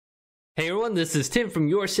Hey everyone, this is Tim from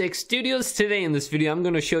YourSixStudios. Today in this video, I'm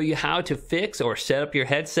going to show you how to fix or set up your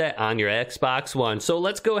headset on your Xbox One. So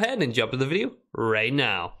let's go ahead and jump to the video right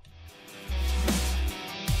now.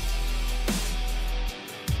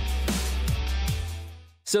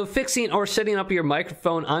 So fixing or setting up your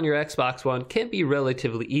microphone on your Xbox One can be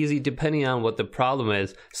relatively easy depending on what the problem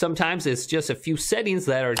is. Sometimes it's just a few settings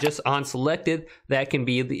that are just unselected that can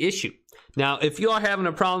be the issue. Now, if you are having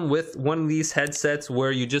a problem with one of these headsets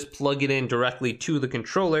where you just plug it in directly to the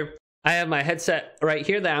controller, I have my headset right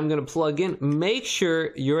here that I'm going to plug in. Make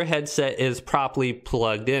sure your headset is properly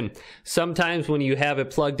plugged in. Sometimes when you have it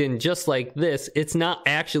plugged in just like this, it's not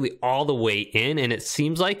actually all the way in and it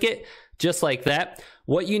seems like it, just like that.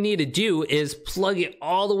 What you need to do is plug it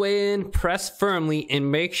all the way in, press firmly, and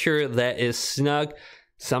make sure that is snug.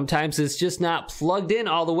 Sometimes it's just not plugged in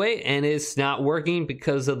all the way and it's not working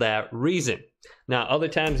because of that reason. Now, other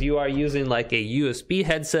times you are using like a USB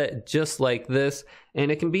headset just like this,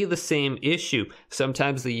 and it can be the same issue.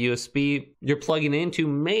 Sometimes the USB you're plugging into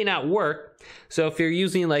may not work. So if you're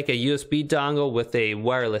using like a USB dongle with a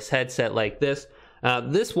wireless headset like this,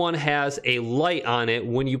 this one has a light on it.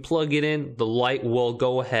 When you plug it in, the light will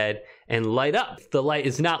go ahead and light up. If the light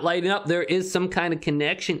is not lighting up, there is some kind of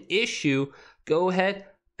connection issue. Go ahead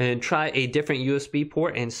and try a different USB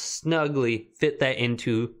port and snugly fit that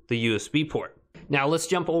into the USB port. Now let's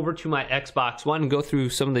jump over to my Xbox One and go through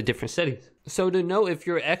some of the different settings. So to know if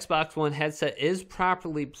your Xbox One headset is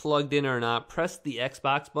properly plugged in or not, press the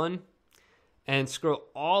Xbox button and scroll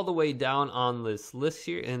all the way down on this list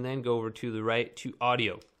here and then go over to the right to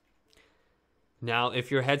audio. Now if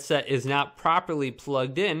your headset is not properly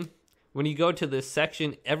plugged in, when you go to this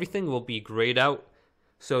section, everything will be grayed out.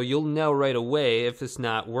 So you'll know right away if it's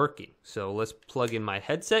not working. So let's plug in my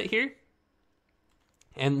headset here.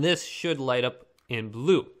 And this should light up in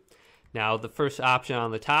blue. Now the first option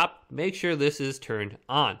on the top, make sure this is turned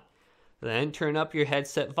on. Then turn up your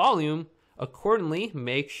headset volume accordingly.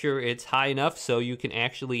 Make sure it's high enough so you can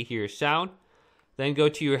actually hear sound. Then go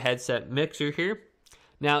to your headset mixer here.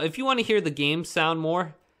 Now if you want to hear the game sound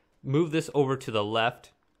more, move this over to the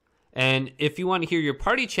left. And if you want to hear your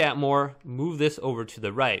party chat more, move this over to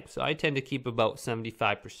the right. So I tend to keep about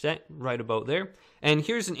 75%, right about there. And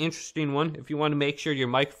here's an interesting one. If you want to make sure your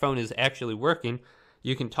microphone is actually working,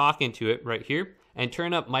 you can talk into it right here and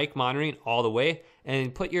turn up mic monitoring all the way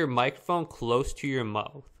and put your microphone close to your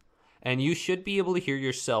mouth. And you should be able to hear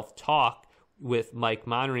yourself talk with mic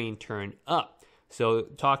monitoring turned up. So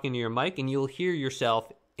talking to your mic and you'll hear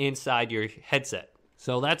yourself inside your headset.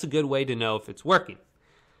 So that's a good way to know if it's working.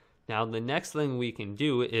 Now the next thing we can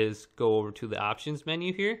do is go over to the options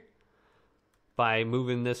menu here by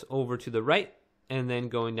moving this over to the right and then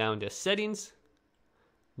going down to settings.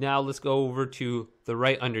 Now let's go over to the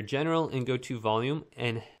right under general and go to volume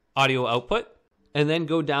and audio output and then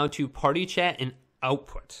go down to party chat and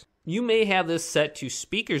output. You may have this set to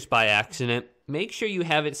speakers by accident. Make sure you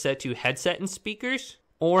have it set to headset and speakers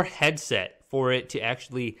or headset for it to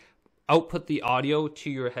actually output the audio to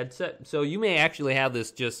your headset. So you may actually have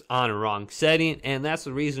this just on a wrong setting, and that's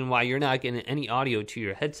the reason why you're not getting any audio to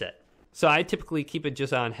your headset. So I typically keep it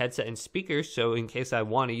just on headset and speakers, so in case I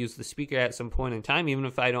want to use the speaker at some point in time, even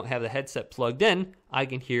if I don't have the headset plugged in, I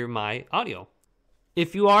can hear my audio.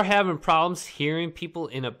 If you are having problems hearing people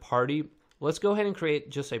in a party, let's go ahead and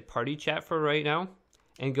create just a party chat for right now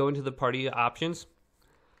and go into the party options.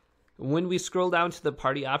 When we scroll down to the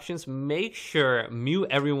party options, make sure mute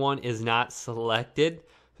everyone is not selected.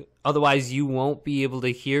 Otherwise, you won't be able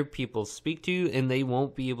to hear people speak to you and they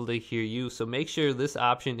won't be able to hear you. So make sure this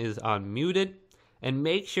option is unmuted and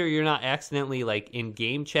make sure you're not accidentally like in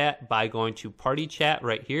game chat by going to party chat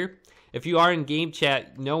right here. If you are in game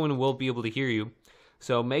chat, no one will be able to hear you.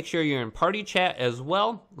 So make sure you're in party chat as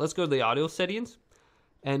well. Let's go to the audio settings.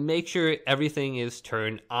 And make sure everything is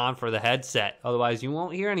turned on for the headset. Otherwise, you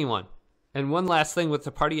won't hear anyone. And one last thing with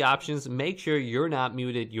the party options, make sure you're not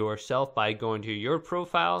muted yourself by going to your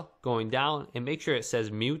profile, going down, and make sure it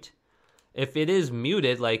says mute. If it is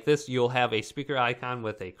muted like this, you'll have a speaker icon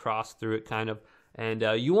with a cross through it kind of. And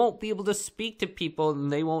you won't be able to speak to people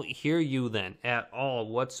and they won't hear you then at all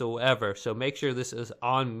whatsoever. So make sure this is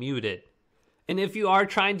unmuted. And if you are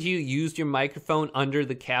trying to use your microphone under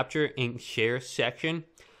the capture and share section,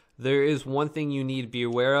 there is one thing you need to be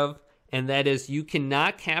aware of, and that is you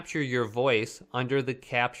cannot capture your voice under the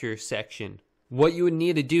capture section. What you would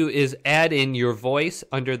need to do is add in your voice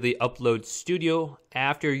under the Upload Studio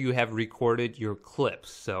after you have recorded your clips.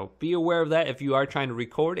 So be aware of that. If you are trying to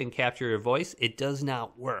record and capture your voice, it does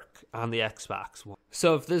not work on the Xbox One.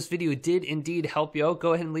 So if this video did indeed help you out,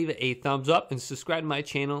 go ahead and leave it a thumbs up and subscribe to my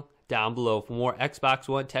channel down below for more Xbox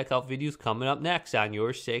One tech help videos coming up next on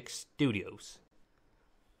Your Six Studios.